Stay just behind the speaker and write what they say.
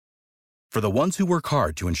For the ones who work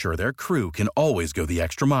hard to ensure their crew can always go the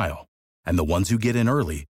extra mile, and the ones who get in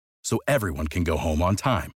early so everyone can go home on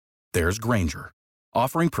time, there's Grainger,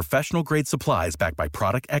 offering professional-grade supplies backed by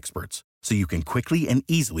product experts so you can quickly and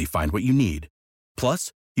easily find what you need.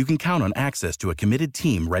 Plus, you can count on access to a committed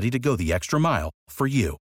team ready to go the extra mile for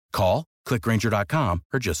you. Call, click Grainger.com,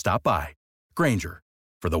 or just stop by. Grainger,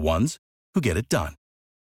 for the ones who get it done.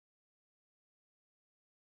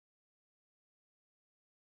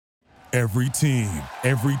 Every team,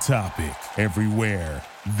 every topic, everywhere.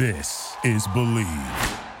 This is Believe.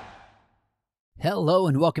 Hello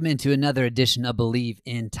and welcome into another edition of Believe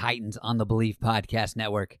in Titans on the Believe Podcast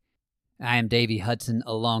Network. I am Davey Hudson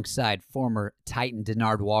alongside former Titan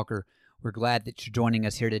Denard Walker. We're glad that you're joining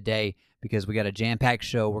us here today because we got a jam-packed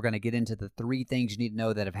show. We're going to get into the 3 things you need to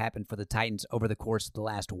know that have happened for the Titans over the course of the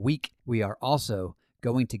last week. We are also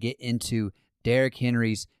going to get into Derrick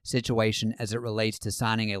Henry's situation as it relates to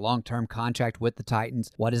signing a long-term contract with the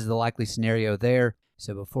Titans. What is the likely scenario there?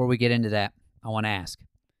 So before we get into that, I want to ask,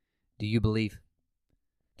 do you believe?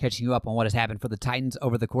 Catching you up on what has happened for the Titans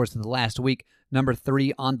over the course of the last week. Number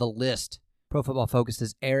 3 on the list. Pro Football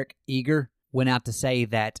Focus's Eric Eager went out to say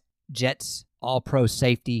that Jets All-Pro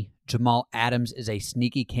safety Jamal Adams is a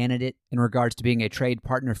sneaky candidate in regards to being a trade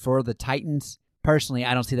partner for the Titans. Personally,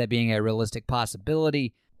 I don't see that being a realistic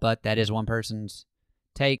possibility, but that is one person's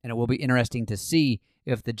take, and it will be interesting to see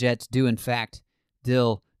if the Jets do, in fact,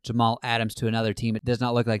 deal Jamal Adams to another team. It does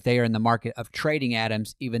not look like they are in the market of trading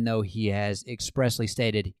Adams, even though he has expressly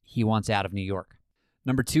stated he wants out of New York.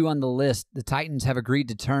 Number 2 on the list, the Titans have agreed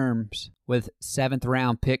to terms with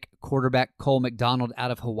 7th-round pick quarterback Cole McDonald out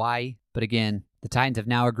of Hawaii. But again, the Titans have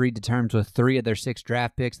now agreed to terms with 3 of their 6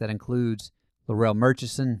 draft picks. That includes Larrell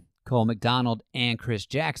Murchison, Cole McDonald, and Chris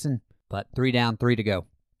Jackson. But 3 down, 3 to go.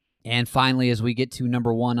 And finally, as we get to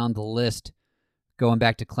number 1 on the list, going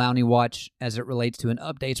back to Clowney Watch as it relates to an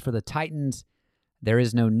updates for the Titans, there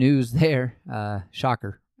is no news there.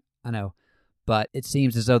 Shocker, I know. But it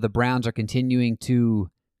seems as though the Browns are continuing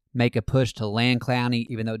to make a push to land Clowney,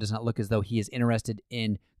 even though it does not look as though he is interested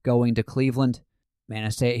in going to Cleveland. Man, I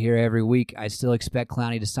say it here every week. I still expect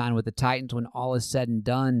Clowney to sign with the Titans when all is said and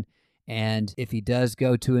done. And if he does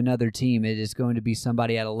go to another team, it is going to be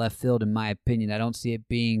somebody out of left field, in my opinion. I don't see it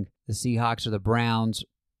being the Seahawks or the Browns,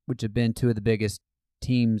 which have been 2 of the biggest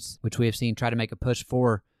teams which we have seen try to make a push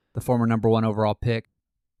for the former number 1 overall pick.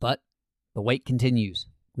 But the wait continues.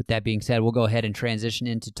 With that being said, we'll go ahead and transition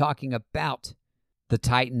into talking about the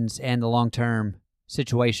Titans and the long-term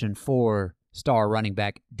situation for star running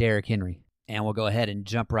back Derrick Henry. And we'll go ahead and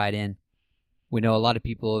jump right in. We know a lot of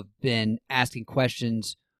people have been asking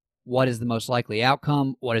questions. What is the most likely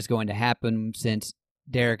outcome? What is going to happen since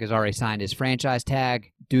Derrick has already signed his franchise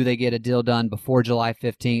tag? Do they get a deal done before July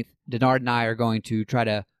 15th? Denard and I are going to try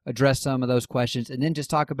to address some of those questions and then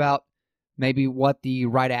just talk about maybe what the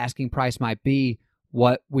right asking price might be,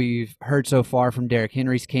 what we've heard so far from Derrick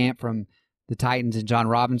Henry's camp, from the Titans and Jon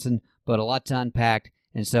Robinson, but a lot to unpack.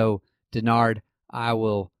 And so, Denard, I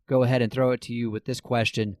will go ahead and throw it to you with this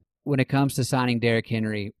question. When it comes to signing Derrick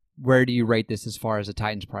Henry, where do you rate this as far as the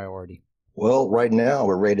Titans' priority? Well, right now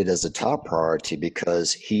we're rated as a top priority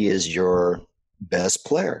because he is your best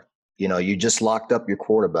player. You know, you just locked up your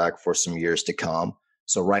quarterback for some years to come.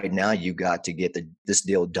 So right now you got to get this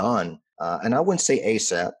deal done. And I wouldn't say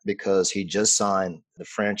ASAP because he just signed the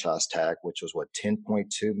franchise tag, which was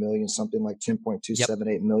 10.2 million, something like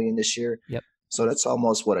 10.278 million this year. Yep. So that's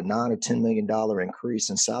almost a $9 or $10 million increase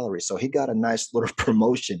in salary. So he got a nice little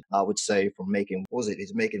promotion, I would say, from making,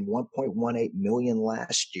 he's making 1.18 million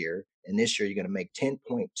last year. And this year you're going to make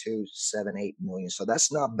 10.278 million. So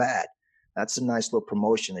that's not bad. That's a nice little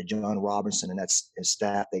promotion that Jon Robinson and that's his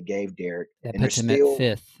staff, they gave Derrick. That and puts him at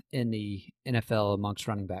 5th in the NFL amongst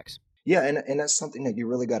running backs. Yeah, and that's something that you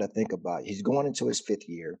really got to think about. He's going into his 5th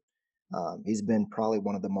year. He's been probably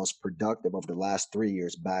one of the most productive over the last 3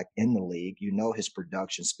 years back in the league. You know, his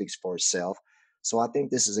production speaks for itself. So I think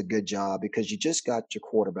this is a good job because you just got your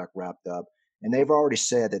quarterback wrapped up. And they've already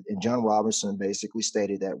said that, and Jon Robinson basically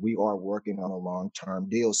stated that we are working on a long-term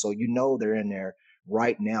deal. So you know they're in there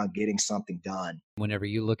right now getting something done. Whenever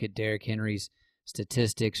you look at Derrick Henry's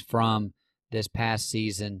statistics from this past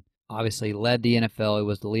season, obviously led the NFL. He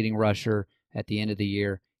was the leading rusher at the end of the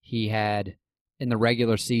year. He had, in the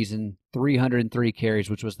regular season, 303 carries,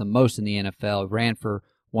 which was the most in the NFL. Ran for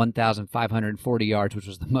 1,540 yards, which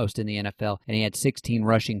was the most in the NFL. And he had 16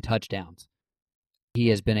 rushing touchdowns. He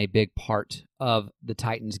has been a big part of the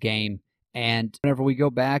Titans game. And whenever we go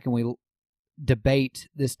back and we debate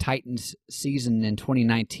this Titans season in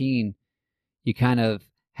 2019, you kind of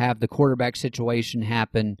have the quarterback situation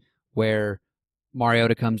happen where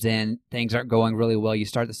Mariota comes in, things aren't going really well. You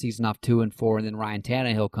start the season off 2-4, and then Ryan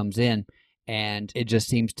Tannehill comes in, and it just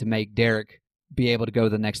seems to make Derek be able to go to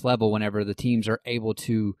the next level whenever the teams are able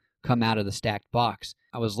to come out of the stacked box.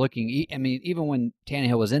 I was looking, I mean, even when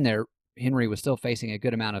Tannehill was in there, Henry was still facing a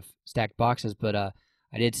good amount of stacked boxes, but I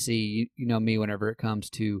did see, you know me whenever it comes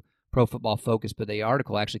to Pro Football Focus, but the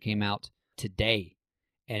article actually came out today,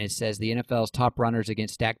 and it says the NFL's top runners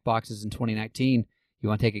against stacked boxes in 2019. You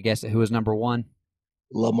want to take a guess at who was number one?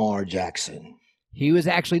 Lamar Jackson. He was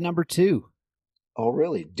actually number 2. Oh,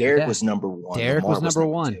 really? Derek was number 1. Derek Lamar was number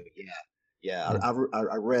 1. 2. Yeah.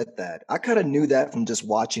 I read that. I kind of knew that from just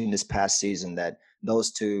watching this past season that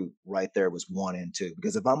those two right there was 1 and 2.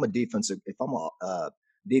 Because if I'm a defensive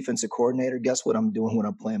coordinator, guess what I'm doing when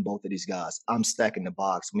I'm playing both of these guys? I'm stacking the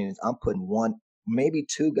box. I mean, I'm putting 1, maybe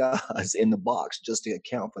 2 guys in the box just to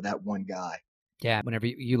account for that one guy. Yeah, whenever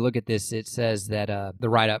you look at this, it says that the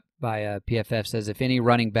write-up by PFF says if any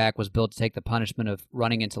running back was built to take the punishment of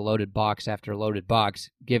running into loaded box after loaded box,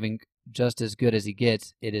 giving just as good as he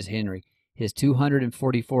gets, it is Henry. His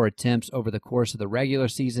 244 attempts over the course of the regular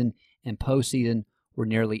season and postseason were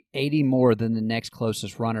nearly 80 more than the next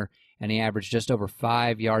closest runner, and he averaged just over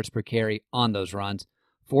 5 yards per carry on those runs,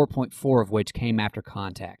 4.4 of which came after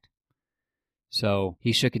contact. So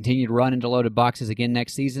he should continue to run into loaded boxes again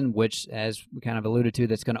next season, which, as we kind of alluded to,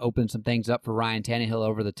 that's going to open some things up for Ryan Tannehill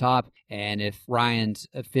over the top. And if Ryan's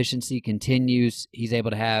efficiency continues, he's able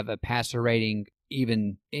to have a passer rating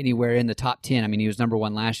even anywhere in the top 10. I mean, he was number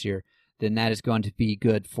 1 last year. Then that is going to be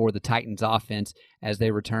good for the Titans offense as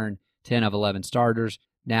they return 10 of 11 starters.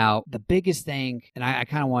 Now, the biggest thing, and I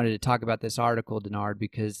kind of wanted to talk about this article, Denard,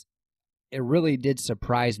 because it really did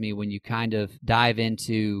surprise me when you kind of dive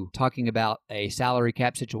into talking about a salary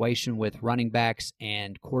cap situation with running backs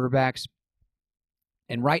and quarterbacks.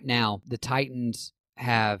 And right now, the Titans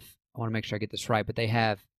have, I want to make sure I get this right, but they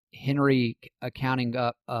have Henry accounting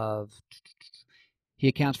up of, he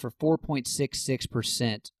accounts for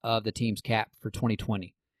 4.66% of the team's cap for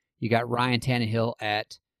 2020. You got Ryan Tannehill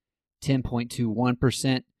at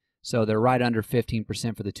 10.21%, so they're right under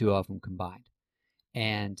 15% for the two of them combined.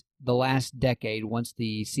 And the last decade, once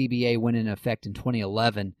the CBA went into effect in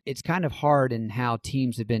 2011, it's kind of hard in how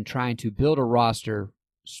teams have been trying to build a roster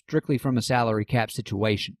strictly from a salary cap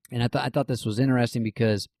situation. And I thought this was interesting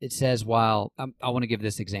because it says while, I want to give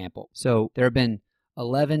this example. So there have been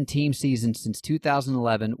 11 team seasons since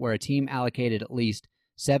 2011 where a team allocated at least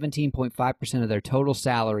 17.5% of their total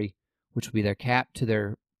salary, which would be their cap, to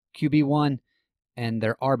their QB1 and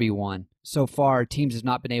their RB1. So far, teams have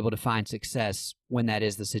not been able to find success when that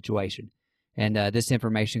is the situation. And this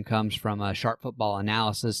information comes from Sharp Football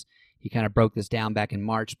Analysis. He kind of broke this down back in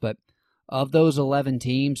March. But of those 11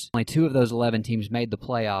 teams, only 2 of those 11 teams made the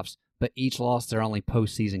playoffs, but each lost their only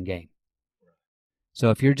postseason game.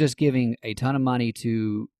 So if you're just giving a ton of money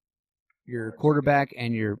to your quarterback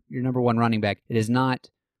and your number 1 running back, it has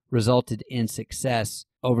not resulted in success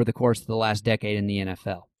over the course of the last decade in the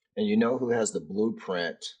NFL. And you know who has the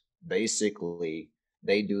blueprint? Basically,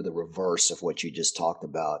 they do the reverse of what you just talked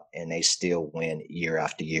about, and they still win year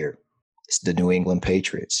after year. It's the New England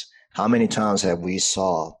Patriots. How many times have we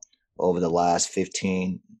saw over the last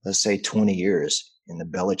 15, let's say 20 years in the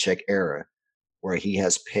Belichick era, where he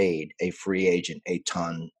has paid a free agent a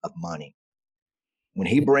ton of money? When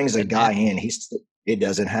he brings a guy in, it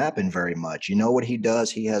doesn't happen very much. You know what he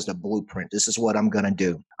does? He has the blueprint. This is what I'm going to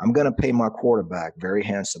do. I'm going to pay my quarterback very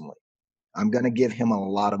handsomely. I'm going to give him a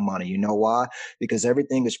lot of money. You know why? Because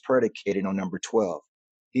everything is predicated on number 12.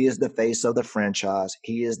 He is the face of the franchise.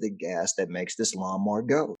 He is the gas that makes this lawnmower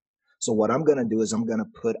go. So what I'm going to do is I'm going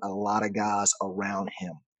to put a lot of guys around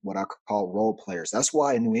him, what I call role players. That's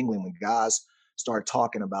why in New England, when guys start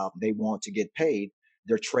talking about they want to get paid,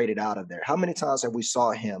 they're traded out of there. How many times have we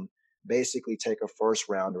saw him basically take a first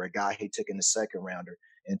rounder, a guy he took in the second rounder,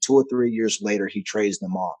 and 2 or 3 years later, he trades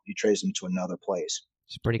them off. He trades them to another place.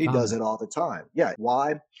 It's pretty He common. does it all the time. Yeah.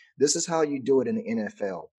 Why? This is how you do it in the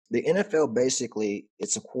NFL. The NFL, basically,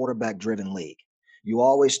 it's a quarterback-driven league. You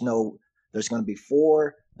always know there's going to be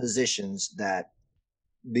 4 positions that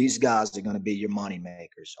these guys are going to be your money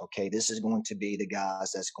makers. Okay. This is going to be the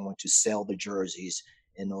guys that's going to sell the jerseys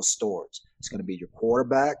in those stores. It's going to be your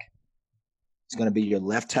quarterback. It's going to be your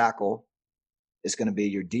left tackle. It's going to be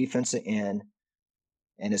your defensive end.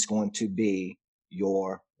 And it's going to be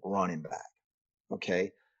your running back.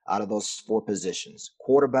 Okay, out of those 4 positions,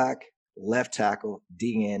 quarterback, left tackle,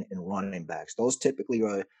 DN, and running backs. Those typically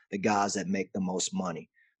are the guys that make the most money.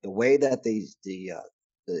 The way that the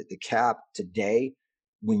cap today,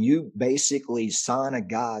 when you basically sign a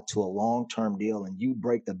guy to a long-term deal and you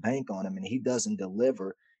break the bank on him and he doesn't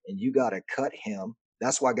deliver, and you got to cut him.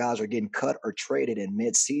 That's why guys are getting cut or traded in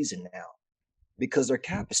mid-season now because their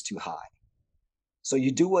cap is too high. So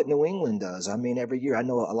you do what New England does. I mean, every year, I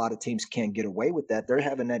know a lot of teams can't get away with that. They're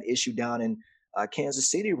having that issue down in Kansas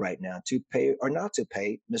City right now to pay or not to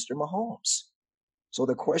pay Mr. Mahomes. So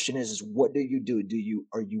the question is what do?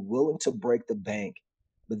 Are you willing to break the bank,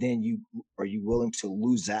 but then are you willing to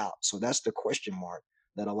lose out? So that's the question mark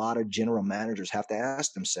that a lot of general managers have to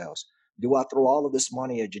ask themselves. Do I throw all of this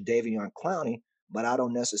money at Jadeveon Clowney, but I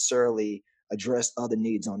don't necessarily address other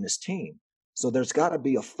needs on this team? So there's got to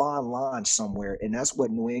be a fine line somewhere, and that's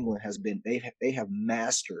what New England has been. They have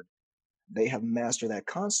mastered that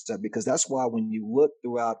concept, because that's why when you look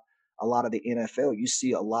throughout a lot of the NFL, you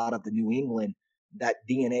see a lot of the New England, that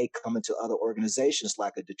DNA coming to other organizations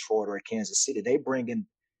like a Detroit or a Kansas City. They bring in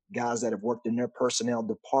guys that have worked in their personnel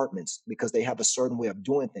departments because they have a certain way of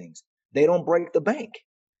doing things. They don't break the bank.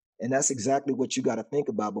 And that's exactly what you got to think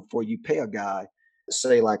about before you pay a guy,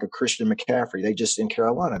 say like a Christian McCaffrey. They just in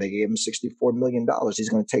Carolina, they gave him $64 million. He's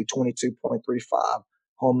going to take 22.35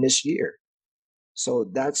 home this year.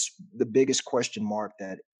 So that's the biggest question mark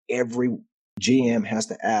that every GM has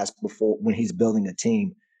to ask before when he's building a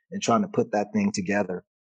team and trying to put that thing together.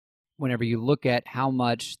 Whenever you look at how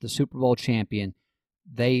much the Super Bowl champion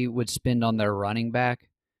they would spend on their running back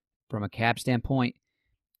from a cap standpoint,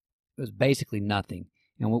 it was basically nothing.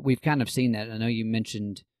 And we've kind of seen that. I know you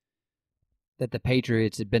mentioned that the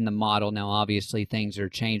Patriots had been the model. Now, obviously, things are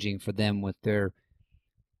changing for them with their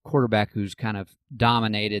quarterback who's kind of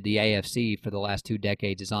dominated the AFC for the last 2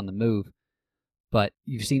 decades is on the move. But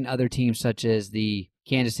you've seen other teams such as the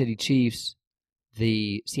Kansas City Chiefs,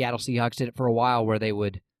 the Seattle Seahawks did it for a while where they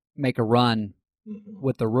would make a run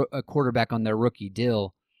with a quarterback on their rookie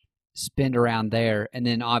deal, spend around there, and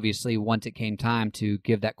then obviously once it came time to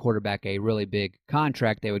give that quarterback a really big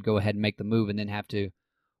contract, they would go ahead and make the move and then have to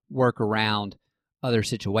work around other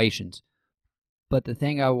situations. But the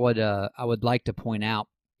thing I would like to point out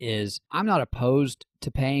is I'm not opposed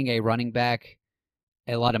to paying a running back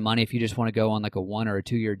a lot of money if you just want to go on like a 1 or a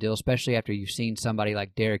 2 year deal, especially after you've seen somebody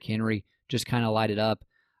like Derrick Henry just kind of light it up.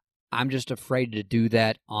 I'm just afraid to do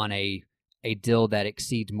that on a deal that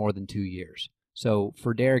exceeds more than 2 years. So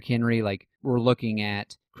for Derrick Henry, like we're looking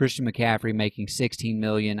at Christian McCaffrey making $16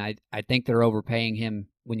 million. I think they're overpaying him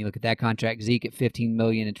when you look at that contract. Zeke at $15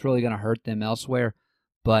 million. It's really going to hurt them elsewhere.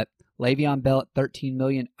 But Le'Veon Bell at $13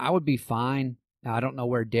 million, I would be fine. Now, I don't know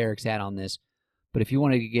where Derrick's at on this, but if you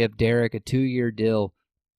wanted to give Derrick a 2-year deal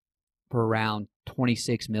for around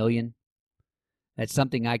 $26 million, that's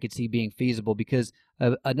something I could see being feasible, because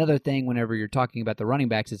another thing whenever you're talking about the running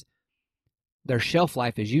backs is their shelf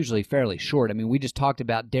life is usually fairly short. I mean, we just talked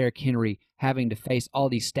about Derrick Henry having to face all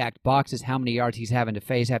these stacked boxes, how many yards he's having to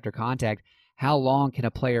face after contact. How long can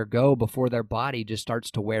a player go before their body just starts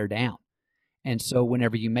to wear down? And so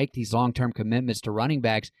whenever you make these long-term commitments to running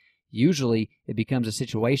backs, usually it becomes a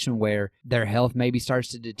situation where their health maybe starts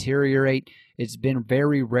to deteriorate. It's been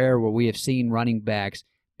very rare where we have seen running backs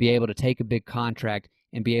be able to take a big contract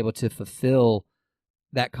and be able to fulfill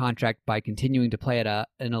that contract by continuing to play at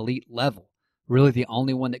an elite level. Really, the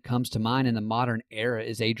only one that comes to mind in the modern era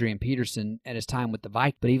is Adrian Peterson at his time with the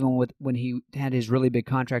Vikings. But even when he had his really big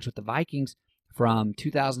contracts with the Vikings from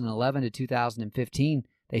 2011 to 2015,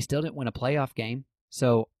 they still didn't win a playoff game.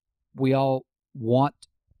 So we all want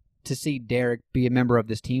to see Derrick be a member of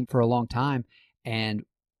this team for a long time. And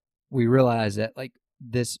we realize that like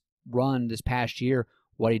this run this past year,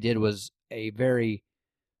 what he did was a very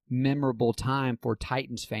memorable time for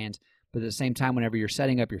Titans fans. But at the same time, whenever you're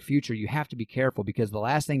setting up your future, you have to be careful, because the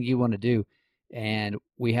last thing you want to do, and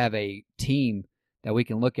we have a team that we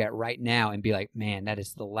can look at right now and be like, man, that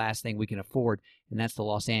is the last thing we can afford, and that's the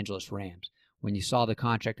Los Angeles Rams. When you saw the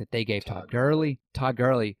contract that they gave Todd Gurley,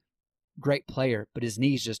 great player, but his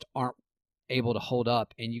knees just aren't able to hold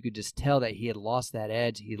up, and you could just tell that he had lost that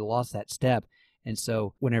edge, he had lost that step. And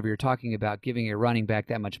so whenever you're talking about giving a running back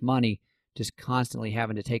that much money, just constantly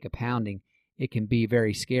having to take a pounding, it can be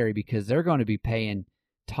very scary, because they're going to be paying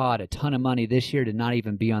Todd a ton of money this year to not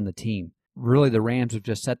even be on the team. Really, the Rams have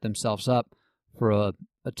just set themselves up for a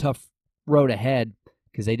tough road ahead,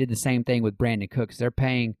 because they did the same thing with Brandon Cooks. They're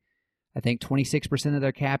paying, I think, 26% of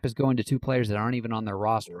their cap is going to 2 players that aren't even on their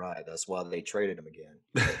roster. Right. That's why they traded him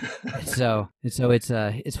again. so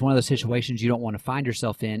it's one of those situations you don't want to find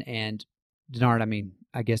yourself in. And Denard, I mean,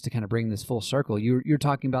 I guess to kind of bring this full circle, you're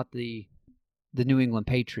talking about the New England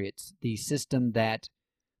Patriots, the system that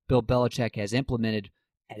Bill Belichick has implemented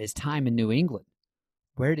at his time in New England.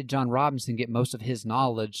 Where did John Robinson get most of his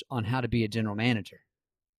knowledge on how to be a general manager?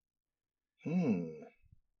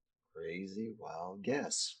 Crazy wild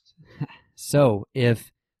guess. So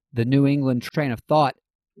if the New England train of thought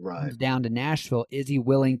Right. comes down to Nashville. Is he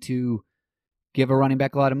willing to give a running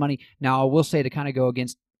back a lot of money? Now, I will say, to kind of go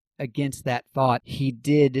against that thought, he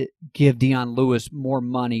did give Dion Lewis more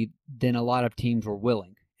money than a lot of teams were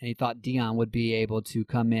willing. And he thought Dion would be able to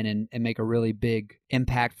come in and make a really big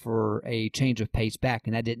impact for a change of pace back,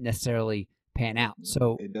 and that didn't necessarily pan out.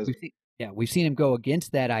 So we've seen him go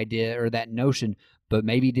against that idea or that notion, but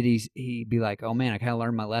maybe did he be like, oh man, I kind of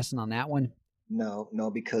learned my lesson on that one?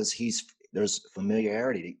 No, because there's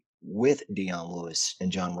familiarity with Dion Lewis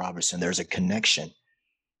and John Robertson. There's a connection.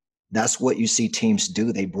 That's what you see teams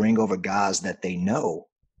do. They bring over guys that they know.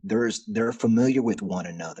 They're familiar with one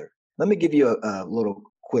another. Let me give you a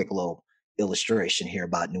quick little illustration here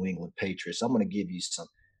about New England Patriots. I'm going to give you some.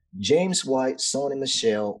 James White, Sony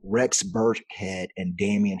Michel, Rex Burkhead, and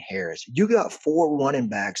Damian Harris. You got 4 running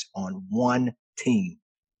backs on one team.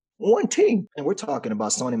 One team. And we're talking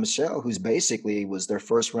about Sony Michel, who's basically was their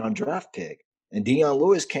first round draft pick. And Dion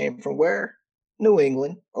Lewis came from where? New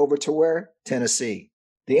England, over to where? Tennessee.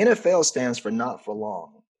 The NFL stands for not for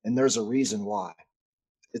long. And there's a reason why.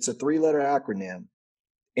 It's a 3-letter acronym.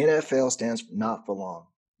 NFL stands for not for long.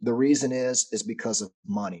 The reason is because of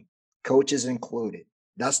money, coaches included.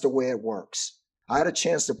 That's the way it works. I had a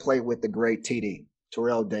chance to play with the great TD,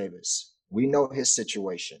 Terrell Davis. We know his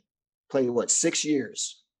situation. Played 6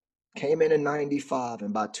 years. Came in 95,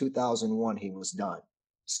 and by 2001, he was done.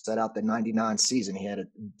 Set out the 99 season. He had a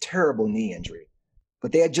terrible knee injury,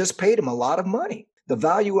 but they had just paid him a lot of money. The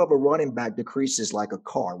value of a running back decreases like a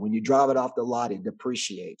car. When you drive it off the lot, it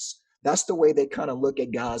depreciates. That's the way they kind of look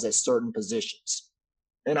at guys at certain positions.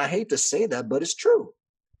 And I hate to say that, but it's true.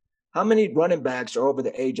 How many running backs are over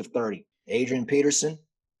the age of 30? Adrian Peterson?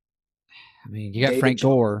 I mean, you got Frank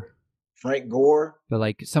Gore. Frank Gore.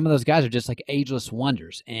 But some of those guys are just ageless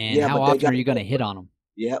wonders. And how often are you going to hit on them?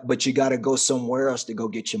 Yeah, but you got to go somewhere else to go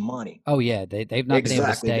get your money. Oh, yeah. They've not been able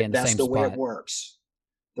to stay in the same spot. That's the way it works.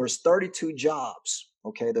 There's 32 jobs,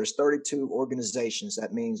 okay? There's 32 organizations.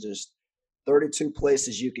 That means there's 32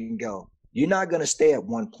 places you can go. You're not going to stay at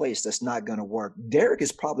one place. That's not going to work. Derek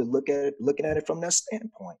is probably looking at it from that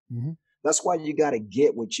standpoint. Mm-hmm. That's why you got to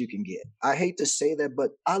get what you can get. I hate to say that,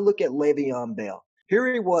 but I look at Le'Veon Bell.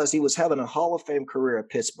 Here he was having a Hall of Fame career at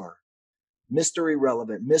Pittsburgh. Mr.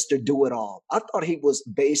 Irrelevant, Mr. Do-It-All. I thought he was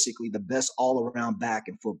basically the best all-around back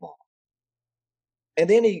in football. And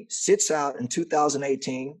then he sits out in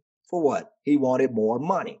 2018 for what? He wanted more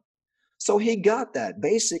money. So he got that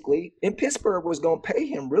basically, and Pittsburgh was going to pay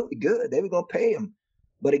him really good. They were going to pay him.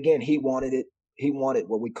 But again, he wanted it. He wanted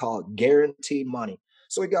what we call guaranteed money.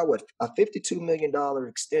 So he got a $52 million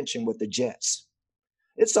extension with the Jets.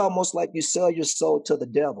 It's almost like you sell your soul to the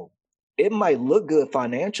devil. It might look good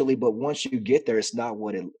financially, but once you get there, it's not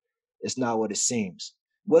what it seems.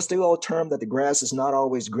 What's the old term that the grass is not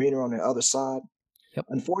always greener on the other side? Yep.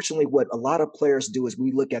 Unfortunately, what a lot of players do is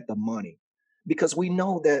we look at the money because we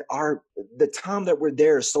know that the time that we're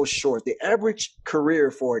there is so short. The average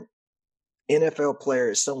career for an NFL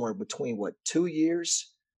player is somewhere between 2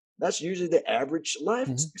 years? That's usually the average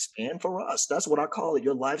lifespan for us. That's what I call it.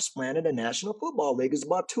 Your lifespan in the National Football League is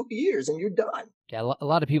about 2 years, and you're done. Yeah, a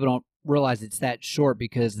lot of people don't realize it's that short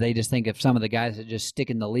because they just think of some of the guys that just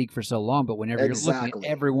stick in the league for so long. But whenever you're looking at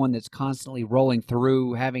everyone that's constantly rolling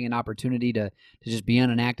through, having an opportunity to just be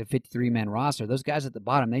on an active 53-man roster, those guys at the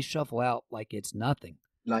bottom, they shuffle out like it's nothing.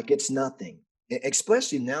 Like it's nothing,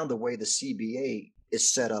 especially now the way the CBA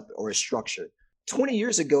is set up or is structured. 20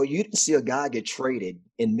 years ago, you didn't see a guy get traded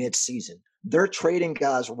in midseason. They're trading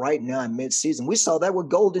guys right now in midseason. We saw that with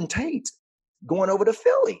Golden Tate going over to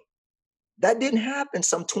Philly. That didn't happen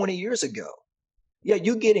some 20 years ago. Yeah,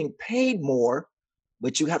 you're getting paid more,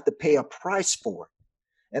 but you have to pay a price for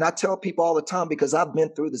it. And I tell people all the time, because I've been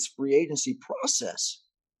through this free agency process.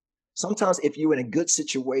 Sometimes if you're in a good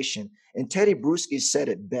situation, and Teddy Bruschi said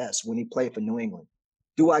it best when he played for New England,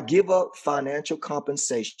 do I give up financial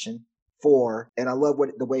compensation and I love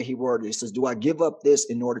the way he worded it. He says, do I give up this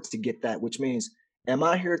in order to get that? Which means, am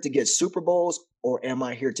I here to get Super Bowls or am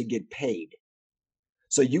I here to get paid?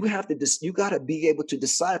 So you got to be able to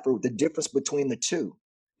decipher the difference between the two.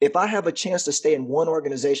 If I have a chance to stay in one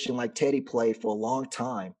organization like Teddy played for a long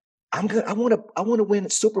time, I want to win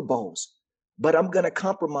Super Bowls, but I'm going to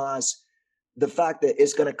compromise the fact that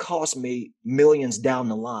it's going to cost me millions down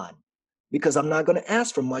the line because I'm not going to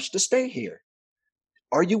ask for much to stay here.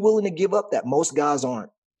 Are you willing to give up that? Most guys aren't.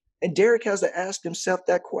 And Derek has to ask himself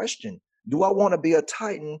that question. Do I want to be a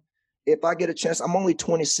Titan if I get a chance? I'm only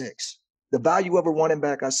 26. The value of a running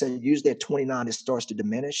back, I said, usually at 29, it starts to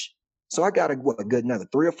diminish. So I got a good another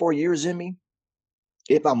 3 or 4 years in me.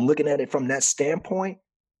 If I'm looking at it from that standpoint,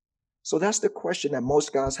 So that's the question that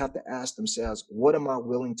most guys have to ask themselves. What am I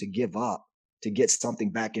willing to give up to get something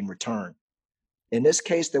back in return? In this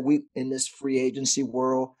case in this free agency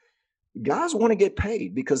world, guys want to get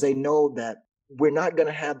paid because they know that we're not going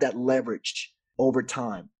to have that leverage over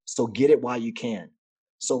time. So get it while you can.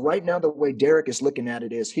 So right now, the way Derek is looking at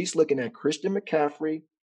it is he's looking at Christian McCaffrey,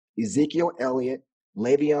 Ezekiel Elliott,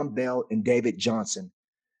 Le'Veon Bell, and David Johnson,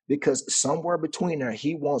 because somewhere between there,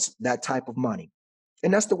 he wants that type of money.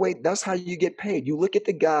 And that's how you get paid. You look at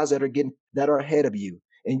the guys that are ahead of you,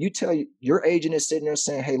 and you tell your agent is sitting there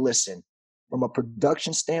saying, hey, listen, from a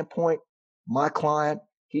production standpoint, my client,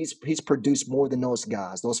 he's produced more than those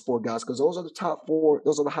guys, those four guys, because those are the top four,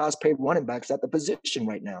 those are the highest paid running backs at the position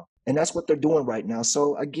right now. And that's what they're doing right now.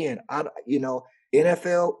 So again,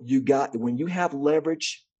 NFL, when you have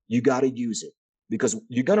leverage, you got to use it, because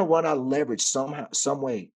you're going to run out of leverage somehow, some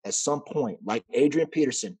way, at some point. Like Adrian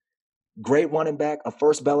Peterson, great running back, a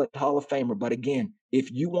first ballot Hall of Famer. But again,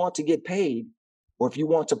 if you want to get paid or if you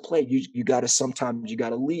want to play, you got to sometimes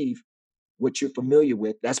leave what you're familiar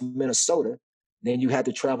with. That's Minnesota. Then you had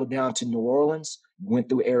to travel down to New Orleans, went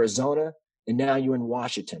through Arizona, and now you're in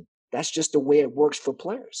Washington. That's just the way it works for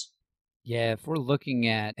players. Yeah, if we're looking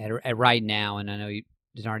at right now, and I know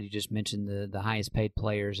Denard, you just mentioned the highest paid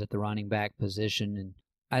players at the running back position, and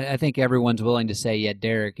I think everyone's willing to say, yeah,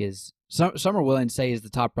 Derek is. Some are willing to say he's the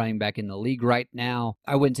top running back in the league right now.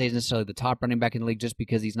 I wouldn't say he's necessarily the top running back in the league just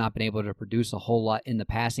because he's not been able to produce a whole lot in the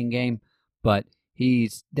passing game, but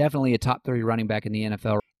he's definitely a top 3 running back in the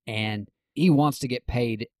NFL, and he wants to get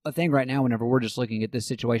paid. The thing right now, whenever we're just looking at this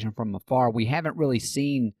situation from afar, we haven't really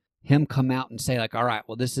seen him come out and say, like, all right,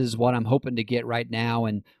 well, this is what I'm hoping to get right now,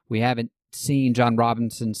 and we haven't seen John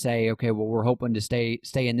Robinson say, okay, well, we're hoping to stay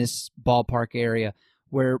in this ballpark area.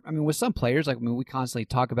 Where, I mean, with some players, we constantly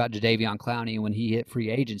talk about Jadeveon Clowney, and when he hit free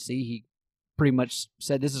agency, he pretty much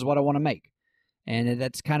said, this is what I want to make. And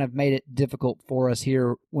that's kind of made it difficult for us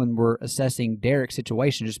here when we're assessing Derek's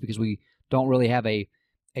situation, just because we don't really have a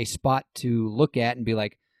spot to look at and be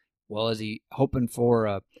like, well, is he hoping for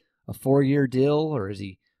a 4-year deal, or is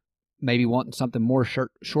he maybe wanting something more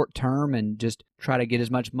short term and just try to get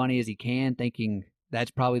as much money as he can, thinking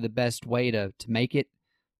that's probably the best way to make it?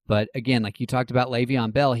 But again, like you talked about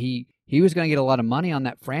Le'Veon Bell, he was going to get a lot of money on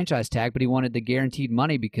that franchise tag, but he wanted the guaranteed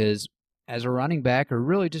money because as a running back, or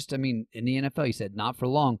really just, in the NFL, he said not for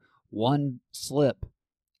long, one slip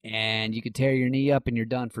and you could tear your knee up and you're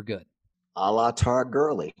done for good. A la Todd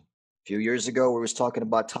Gurley. A few years ago, we was talking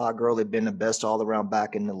about Todd Gurley being the best all-around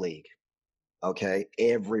back in the league. Okay,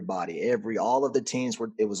 all of the teams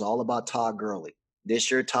it was all about Todd Gurley.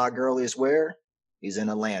 This year, Todd Gurley is where? He's in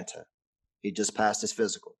Atlanta. He just passed his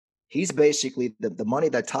physical. He's basically the money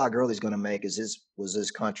that Todd Gurley is going to make was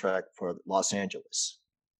his contract for Los Angeles.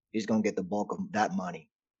 He's going to get the bulk of that money,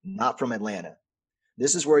 not from Atlanta.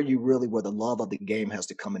 This is where the love of the game has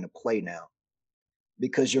to come into play now,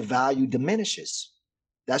 because your value diminishes.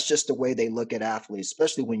 That's just the way they look at athletes,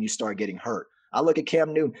 especially when you start getting hurt. I look at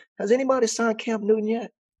Cam Newton. Has anybody signed Cam Newton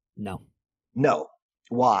yet? No.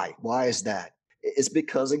 Why? Why is that? It's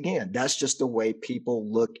because, again, that's just the way people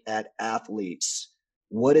look at athletes.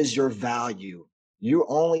 What is your value? You're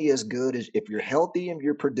only as good as if you're healthy and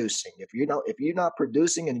you're producing. If you're not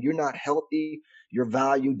producing and you're not healthy, your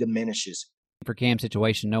value diminishes. For Cam's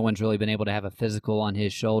situation, no one's really been able to have a physical on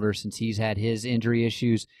his shoulder since he's had his injury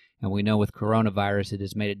issues. And we know with coronavirus, it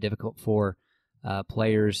has made it difficult for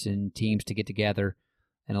players and teams to get together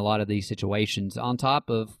in a lot of these situations, on top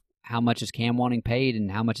of how much is Cam wanting paid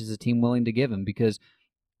and how much is the team willing to give him. Because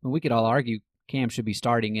we could all argue Cam should be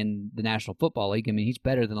starting in the National Football League. He's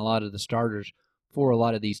better than a lot of the starters for a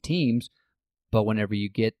lot of these teams. But whenever you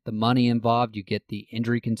get the money involved, you get the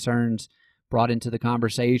injury concerns brought into the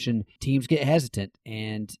conversation, teams get hesitant,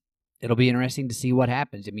 and it'll be interesting to see what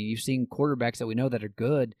happens. You've seen quarterbacks that we know that are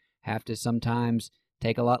good have to sometimes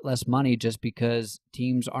take a lot less money just because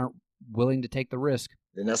teams aren't willing to take the risk.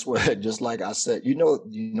 And that's what, just like I said, you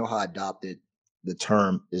know how I adopted the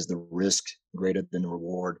term is the risk greater than the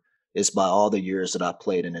reward. It's by all the years that I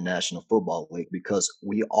played in the National Football League, because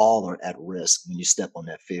we all are at risk when you step on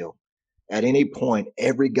that field. At any point,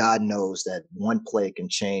 every guy knows that one play can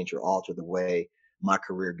change or alter the way my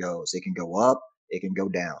career goes. It can go up, it can go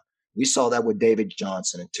down. We saw that with David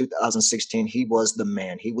Johnson in 2016. He was the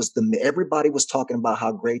man. Everybody was talking about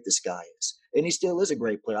how great this guy is. And he still is a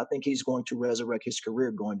great player. I think he's going to resurrect his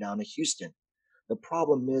career going down to Houston. The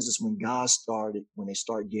problem is when they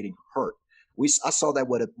start getting hurt. I saw that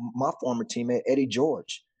with my former teammate, Eddie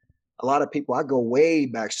George. A lot of people, I go way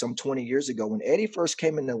back some 20 years ago. When Eddie first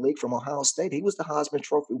came in the league from Ohio State, he was the Heisman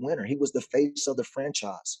Trophy winner. He was the face of the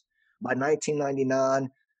franchise. By 1999,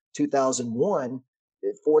 2001,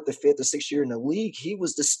 the fourth or fifth or sixth year in the league, he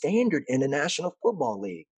was the standard in the National Football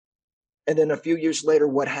League. And then a few years later,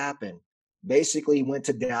 what happened? Basically, he went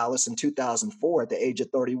to Dallas in 2004 at the age of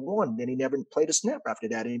 31. Then he never played a snap after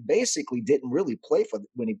that. And he basically didn't really play for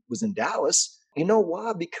when he was in Dallas. You know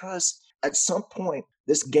why? Because at some point,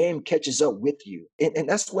 this game catches up with you. And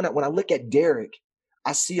that's when I look at Derek,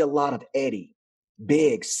 I see a lot of Eddie,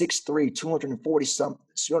 big, 6'3",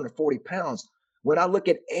 240 pounds. When I look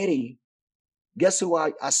at Eddie, guess who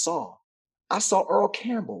I saw? I saw Earl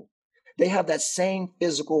Campbell. They have that same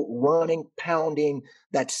physical running, pounding,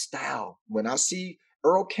 that style. When I see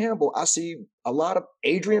Earl Campbell, I see a lot of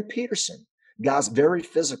Adrian Peterson, guys very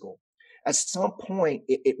physical. At some point,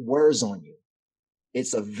 it wears on you.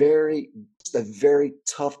 It's a very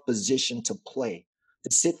tough position to play,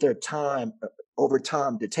 to sit there over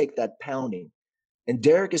time to take that pounding. And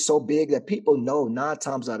Derek is so big that people know 9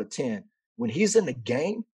 times out of 10, when he's in the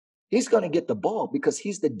game, he's going to get the ball because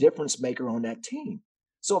he's the difference maker on that team.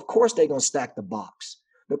 So, of course, they're going to stack the box.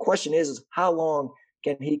 The question is how long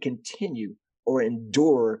can he continue or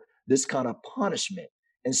endure this kind of punishment?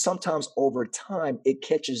 And sometimes over time, it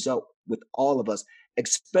catches up with all of us,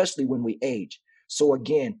 especially when we age. So,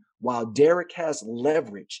 again, while Derek has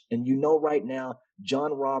leverage, and you know right now,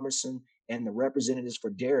 John Robertson and the representatives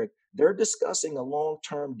for Derek, they're discussing a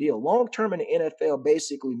long-term deal. Long-term in the NFL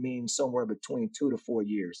basically means somewhere between 2 to 4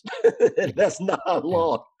 years. That's not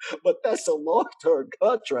long, but that's a long-term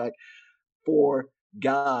contract for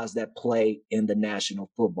guys that play in the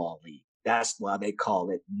National Football League. That's why they call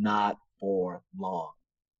it not for long.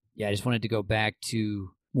 Yeah, I just wanted to go back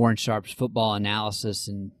to Warren Sharp's football analysis,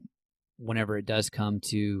 and whenever it does come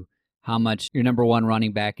to how much your number one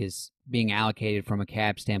running back is being allocated from a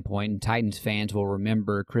cap standpoint. And Titans fans will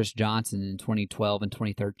remember Chris Johnson in 2012 and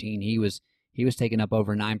 2013. He was taking up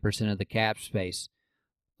over 9% of the cap space.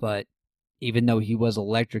 But even though he was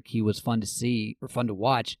electric, he was fun to see or fun to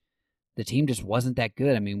watch, the team just wasn't that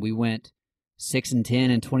good. I mean, we went 6-10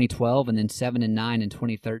 in 2012 and then 7-9 in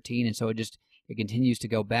 2013. And so it continues to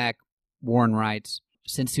go back. Warren writes,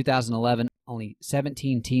 since 2011, only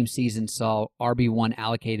 17 team seasons saw RB1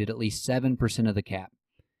 allocated at least 7% of the cap.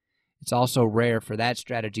 It's also rare for that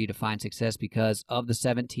strategy to find success because of the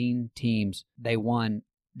 17 teams, they won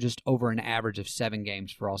just over an average of 7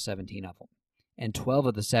 games for all 17 of them. And 12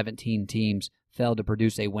 of the 17 teams failed to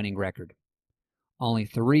produce a winning record. Only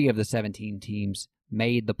 3 of the 17 teams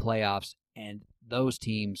made the playoffs, and those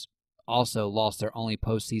teams also lost their only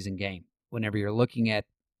postseason game. Whenever you're looking at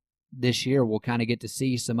this year, we'll kind of get to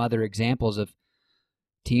see some other examples of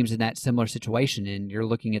teams in that similar situation. And you're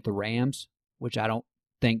looking at the Rams, which I don't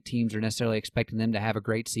think teams are necessarily expecting them to have a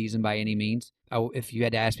great season by any means. If you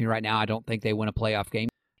had to ask me right now, I don't think they win a playoff game.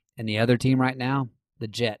 And the other team right now, the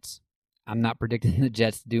Jets. I'm not predicting the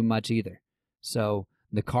Jets to do much either. So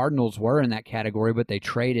the Cardinals were in that category, but they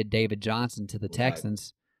traded David Johnson to the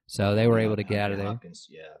Texans, so they were able to get out of there. Hopkins,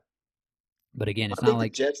 yeah. But again, it's I not think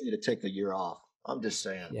like the Jets need to take the year off. I'm just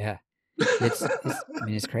saying. Yeah,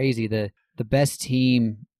 it's crazy. The best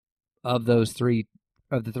team of the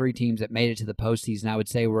 3 teams that made it to the postseason, I would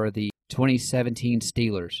say, were the 2017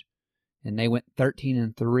 Steelers, and they went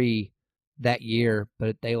 13-3 that year,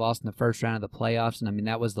 but they lost in the first round of the playoffs. And I mean,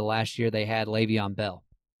 that was the last year they had Le'Veon Bell,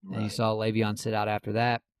 and you saw Le'Veon sit out after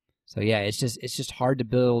that. So yeah, it's just hard to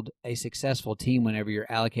build a successful team whenever you're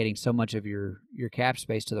allocating so much of your cap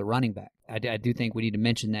space to the running back. I do think we need to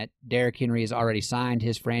mention that Derrick Henry has already signed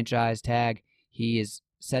his franchise tag. He is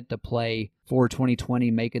set to play for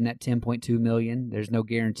 2020, making that $10.2 million. There's no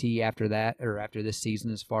guarantee after that or after this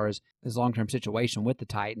season as far as his long-term situation with the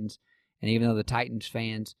Titans. And even though the Titans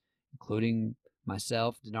fans, including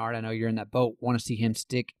myself, Denard, I know you're in that boat, want to see him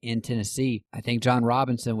stick in Tennessee, I think John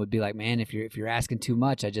Robinson would be like, man, if you're asking too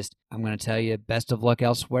much, I'm going to tell you best of luck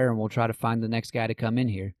elsewhere, and we'll try to find the next guy to come in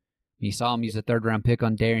here. You saw him use a third-round pick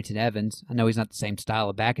on Darrington Evans. I know he's not the same style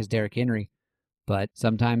of back as Derrick Henry, but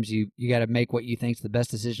sometimes you got to make what you think is the best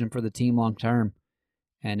decision for the team long term.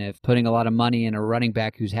 And if putting a lot of money in a running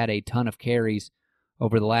back who's had a ton of carries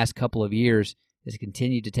over the last couple of years has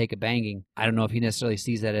continued to take a banging, I don't know if he necessarily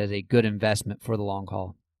sees that as a good investment for the long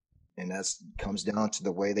haul. And that comes down to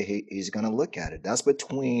the way that he's going to look at it. That's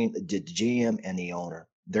between the GM and the owner.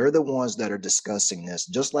 They're the ones that are discussing this.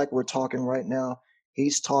 Just like we're talking right now,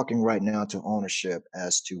 he's talking right now to ownership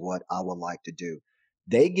as to what I would like to do.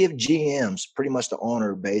 They give GMs, pretty much the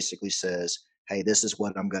owner basically says, hey, this is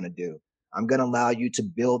what I'm going to do. I'm going to allow you to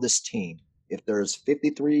build this team. If there's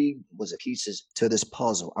 53 pieces to this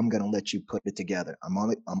puzzle, I'm going to let you put it together. I'm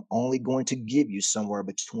only going to give you somewhere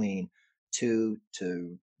between 2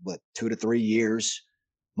 to 3 years,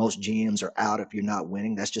 Most GMs are out if you're not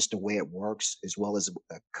winning. That's just the way it works, as well as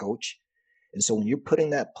a coach. And so when you're putting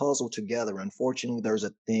that puzzle together, unfortunately, there's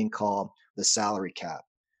a thing called the salary cap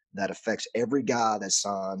that affects every guy that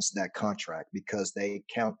signs that contract because they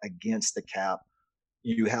count against the cap.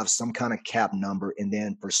 You have some kind of cap number, and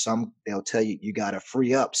then for some, they'll tell you you got to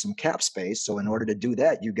free up some cap space. So in order to do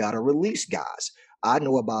that, you got to release guys. I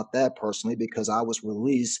know about that personally because I was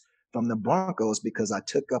released from the Broncos because I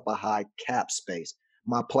took up a high cap space.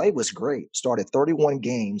 My play was great, started 31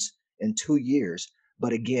 games in 2 years.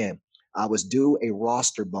 But again, I was due a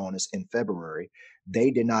roster bonus in February. They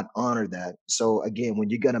did not honor that. So again, when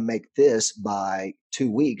you're going to make this by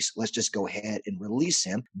 2 weeks, let's just go ahead and release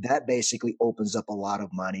him. That basically opens up a lot of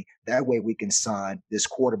money. That way we can sign this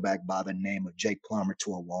quarterback by the name of Jake Plummer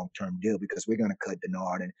to a long-term deal because we're going to cut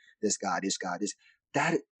Denard and this guy.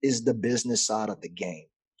 That is the business side of the game.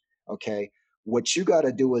 Okay. What you got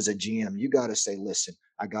to do as a GM, you got to say, listen,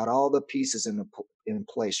 I got all the pieces in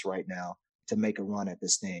place right now to make a run at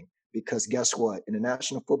this thing. Because guess what? In the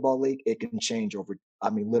National Football League, it can change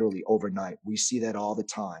literally overnight. We see that all the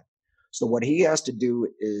time. So what he has to do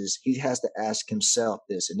is he has to ask himself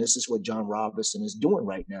this, and this is what John Robinson is doing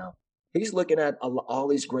right now. He's looking at all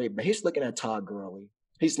these he's looking at Todd Gurley.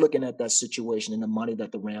 He's looking at that situation and the money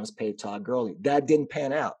that the Rams paid Todd Gurley. That didn't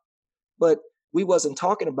pan out. But we wasn't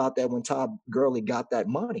talking about that when Todd Gurley got that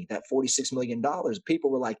money, that $46 million. People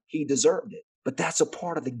were like, he deserved it. But that's a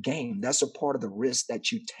part of the game. That's a part of the risk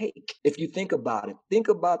that you take. If you think about it, think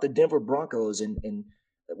about the Denver Broncos in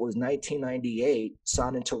it was 1998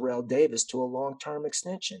 signing Terrell Davis to a long-term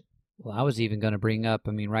extension. Well, I was even going to bring up,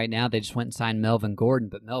 right now they just went and signed Melvin Gordon,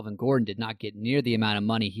 but Melvin Gordon did not get near the amount of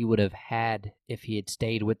money he would have had if he had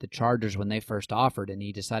stayed with the Chargers when they first offered, and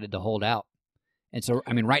he decided to hold out. And so,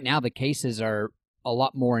 right now the cases are a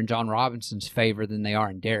lot more in John Robinson's favor than they are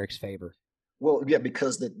in Derek's favor. Well, yeah,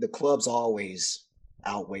 because the clubs always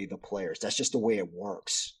outweigh the players. That's just the way it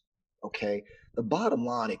works, okay? The bottom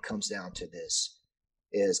line, it comes down to this,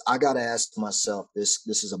 is I got to ask myself, this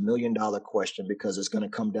is $1 million question because it's going to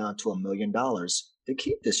come down to $1 million to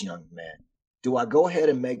keep this young man. Do I go ahead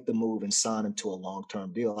and make the move and sign him to a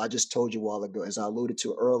long-term deal? I just told you a while ago, as I alluded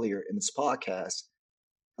to earlier in this podcast,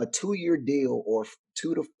 a 2-year deal or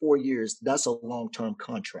 2 to 4 years, that's a long-term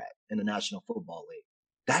contract in the National Football League.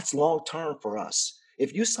 That's long-term for us.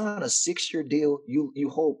 If you sign a 6-year deal, you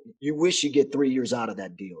wish you get 3 years out of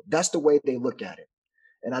that deal. That's the way they look at it.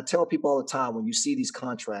 And I tell people all the time, when you see these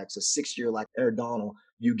contracts, a 6-year like Aaron Donald,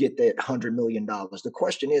 you get that $100 million. The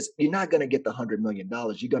question is, you're not going to get the $100 million.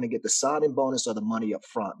 You're going to get the signing bonus or the money up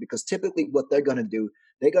front, because typically what they're going to do,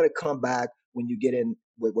 they're going to come back when you get in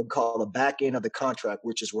what we call the back end of the contract,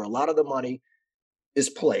 which is where a lot of the money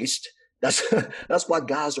is placed. That's why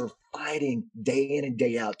guys are fighting day in and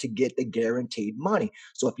day out to get the guaranteed money.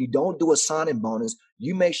 So if you don't do a signing bonus,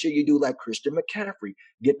 you make sure you do like Christian McCaffrey,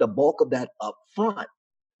 get the bulk of that up front,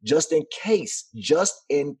 just in case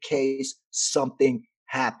something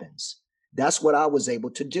happens. That's what I was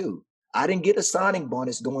able to do. I didn't get a signing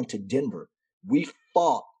bonus going to Denver. We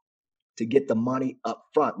fought to get the money up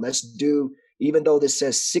front. Even though this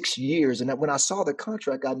says 6 years, and when I saw the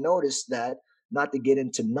contract, I noticed that, not to get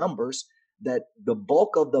into numbers, that the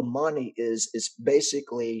bulk of the money is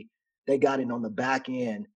basically, they got it on the back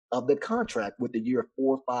end of the contract with the year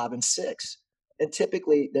 4, 5, and 6. And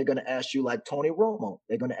typically they're going to ask you, like Tony Romo,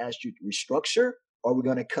 they're going to ask you to restructure or we're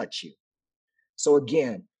going to cut you. So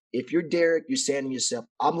again, if you're Derek, you're saying to yourself,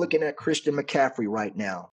 I'm looking at Christian McCaffrey right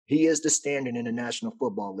now. He is the standard in the National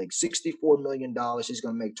Football League. $64 million. He's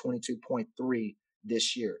going to make 22.3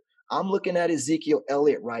 this year. I'm looking at Ezekiel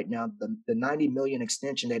Elliott right now, the $90 million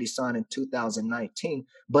extension that he signed in 2019,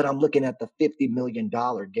 but I'm looking at the $50 million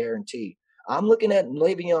guarantee. I'm looking at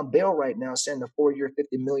Le'Veon Bell right now, saying the 4-year,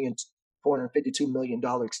 $452 million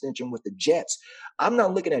extension with the Jets. I'm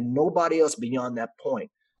not looking at nobody else beyond that point.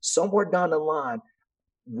 Somewhere down the line,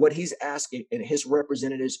 what he's asking and his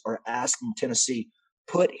representatives are asking Tennessee,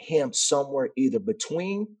 put him somewhere either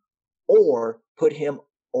between or put him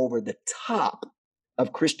over the top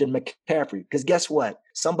of Christian McCaffrey. Because guess what?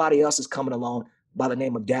 Somebody else is coming along by the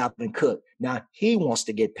name of Dalvin Cook. Now, he wants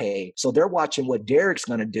to get paid. So they're watching what Derek's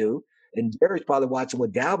going to do, and Derek's probably watching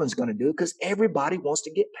what Dalvin's going to do, because everybody wants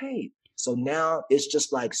to get paid. So now it's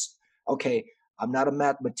just like, okay, I'm not a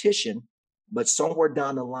mathematician, but somewhere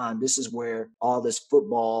down the line, this is where all this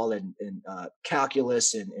football and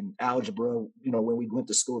calculus and algebra, when we went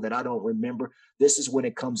to school that I don't remember, this is when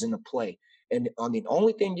it comes into play. And the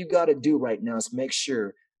only thing you got to do right now is make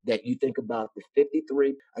sure that you think about the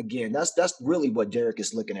 53. Again, that's really what Derek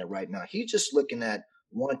is looking at right now. He's just looking at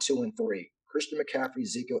 1, 2, and 3. Christian McCaffrey,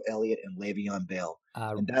 Ezekiel Elliott, and Le'Veon Bell.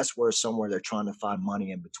 Uh, And that's where somewhere they're trying to find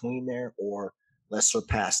money in between there, or let's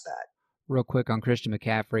surpass that. Real quick on Christian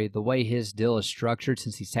McCaffrey, the way his deal is structured,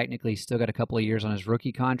 since he's technically still got a couple of years on his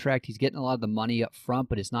rookie contract, he's getting a lot of the money up front,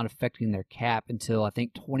 but it's not affecting their cap until I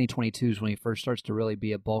think 2022 is when he first starts to really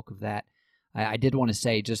be a bulk of that. I did want to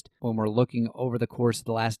say, just when we're looking over the course of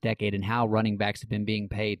the last decade and how running backs have been being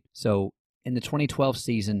paid. So in the 2012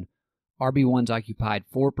 season, RB1s occupied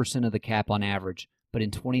 4% of the cap on average, but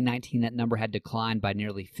in 2019 that number had declined by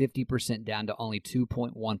nearly 50% down to only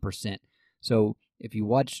 2.1%. So if you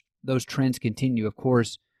watch those trends continue, of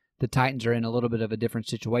course, the Titans are in a little bit of a different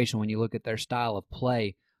situation when you look at their style of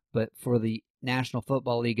play. But for the National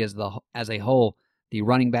Football League as a whole, the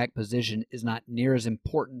running back position is not near as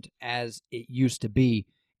important as it used to be,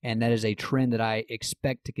 and that is a trend that I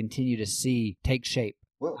expect to continue to see take shape.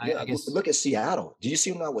 Well, yeah, I guess, look at Seattle. Do you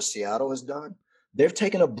see now what Seattle has done? They've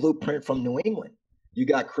taken a blueprint from New England. You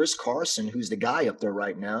got Chris Carson, who's the guy up there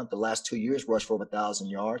right now. The last 2 years rushed for over 1,000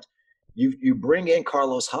 yards. You bring in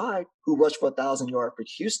Carlos Hyde, who rushed for 1,000 yards for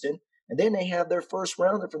Houston, and then they have their first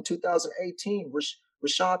rounder from 2018,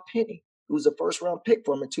 Rashad Penny, who was a first round pick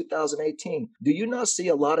for him in 2018. Do you not see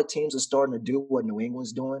a lot of teams are starting to do what New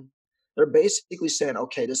England's doing? They're basically saying,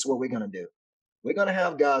 okay, this is what we're going to do. We're going to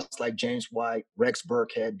have guys like James White, Rex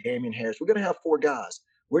Burkhead, Damian Harris. We're going to have 4 guys.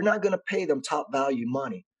 We're not going to pay them top value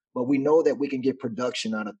money, but we know that we can get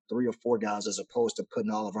production out of 3 or 4 guys as opposed to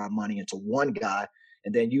putting all of our money into one guy.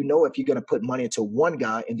 And then if you're going to put money into one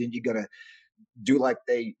guy and then you're going to do like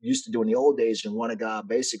they used to do in the old days and run a guy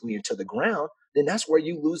basically into the ground, then that's where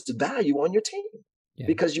you lose the value on your team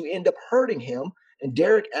because you end up hurting him. And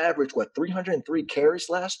Derek averaged, 303 carries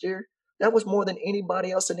last year? That was more than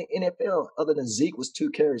anybody else in the NFL other than Zeke was 2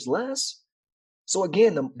 carries less. So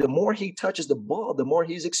again, the more he touches the ball, the more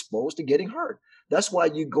he's exposed to getting hurt. That's why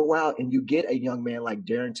you go out and you get a young man like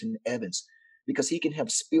Darrynton Evans, because he can help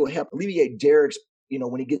alleviate Derek's,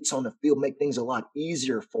 when he gets on the field, make things a lot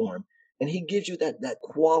easier for him. And he gives you that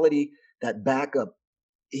quality, that backup.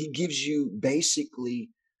 He gives you basically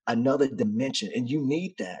another dimension, and you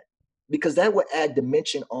need that because that would add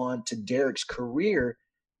dimension on to Derek's career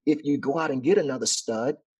if you go out and get another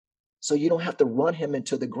stud, so you don't have to run him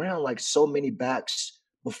into the ground like so many backs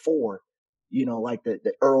before, like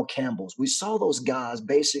the Earl Campbells. We saw those guys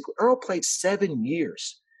basically. Earl played 7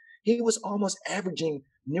 years. He was almost averaging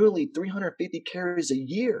nearly 350 carries a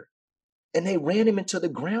year. And they ran him into the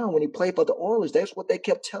ground when he played for the Oilers. That's what they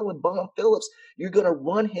kept telling Bum Phillips. You're going to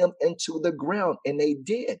run him into the ground. And they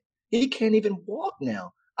did. He can't even walk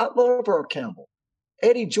now. I love Earl Campbell.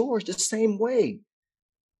 Eddie George, the same way.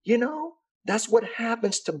 That's what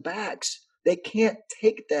happens to backs. They can't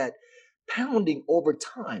take that pounding over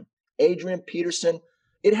time. Adrian Peterson,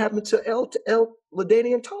 it happened to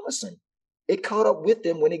LaDainian Tomlinson. It caught up with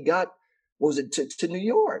him when he got, to New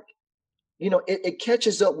York. It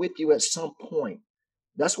catches up with you at some point.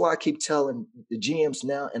 That's why I keep telling the GMs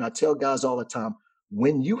now, and I tell guys all the time,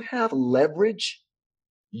 when you have leverage,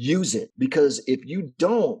 use it. Because if you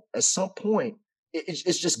don't, at some point,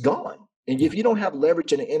 it's just gone. And if you don't have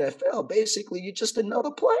leverage in the NFL, basically you're just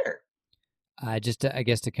another player. I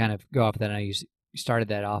guess to kind of go off that, I know you started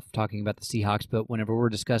that off talking about the Seahawks, but whenever we're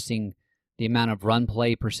discussing the amount of run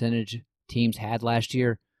play percentage teams had last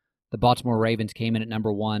year, the Baltimore Ravens came in at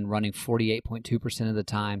number 1, running 48.2% of the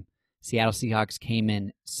time. Seattle Seahawks came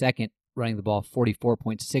in second, running the ball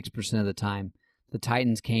 44.6% of the time. The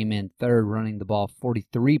Titans came in third, running the ball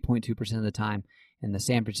 43.2% of the time. And the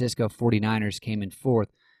San Francisco 49ers came in fourth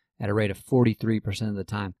at a rate of 43% of the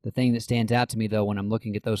time. The thing that stands out to me, though, when I'm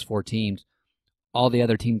looking at those 4 teams, all the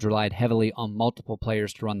other teams relied heavily on multiple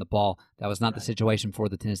players to run the ball. That was not the situation for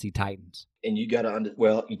the Tennessee Titans. And you got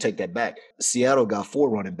to you take that back. Seattle got 4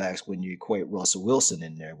 running backs when you equate Russell Wilson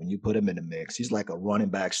in there. When you put him in the mix, he's like a running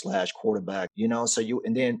back / quarterback,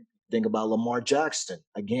 and then think about Lamar Jackson.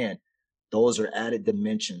 Again, those are added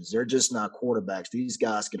dimensions. They're just not quarterbacks. These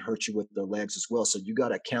guys can hurt you with their legs as well. So you got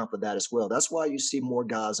to account for that as well. That's why you see more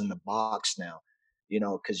guys in the box now.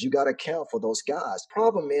 Because you got to account for those guys.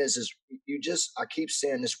 Problem is I keep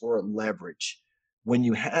saying this word leverage. When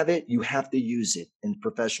you have it, you have to use it in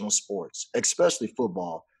professional sports, especially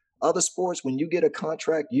football. Other sports, when you get a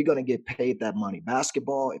contract, you're going to get paid that money.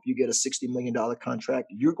 Basketball, if you get a $60 million contract,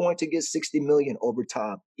 you're going to get $60 million over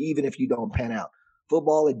time, even if you don't pan out.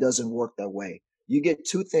 Football, it doesn't work that way. You get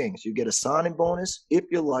 2 things. You get a signing bonus if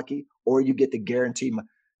you're lucky, or you get the guarantee.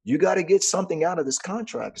 You got to get something out of this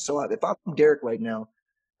contract. So if I'm Derek right now,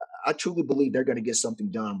 I truly believe they're going to get something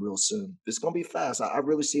done real soon. It's going to be fast. I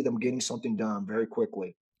really see them getting something done very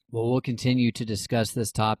quickly. Well, we'll continue to discuss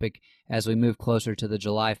this topic as we move closer to the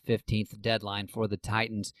July 15th deadline for the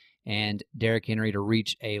Titans and Derrick Henry to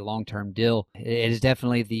reach a long-term deal. It is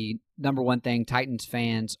definitely the number one thing Titans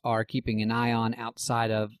fans are keeping an eye on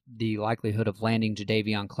outside of the likelihood of landing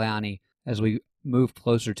Jadeveon Clowney as we move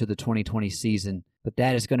closer to the 2020 season. But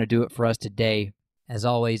that is going to do it for us today. As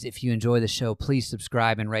always, if you enjoy the show, please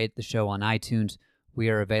subscribe and rate the show on iTunes. We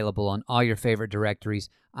are available on all your favorite directories: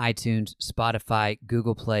 iTunes, Spotify,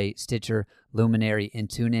 Google Play, Stitcher, Luminary, and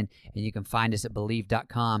TuneIn. And you can find us at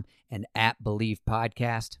Believe.com and at Believe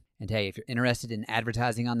Podcast. And hey, if you're interested in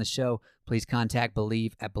advertising on the show, please contact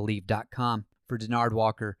Believe at Believe.com. For Denard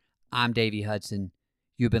Walker, I'm Davey Hudson.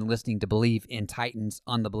 You've been listening to Believe in Titans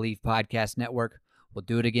on the Believe Podcast Network. We'll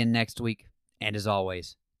do it again next week. And as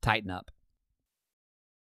always, tighten up.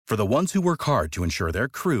 For the ones who work hard to ensure their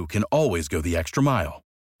crew can always go the extra mile,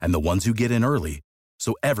 and the ones who get in early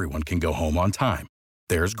so everyone can go home on time,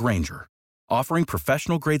 there's Grainger, offering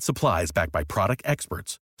professional-grade supplies backed by product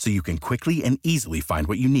experts so you can quickly and easily find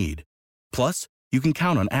what you need. Plus, you can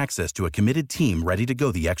count on access to a committed team ready to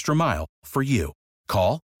go the extra mile for you.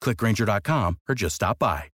 Call, click Grainger.com, or just stop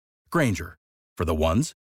by. Grainger, for the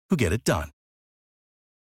ones who get it done.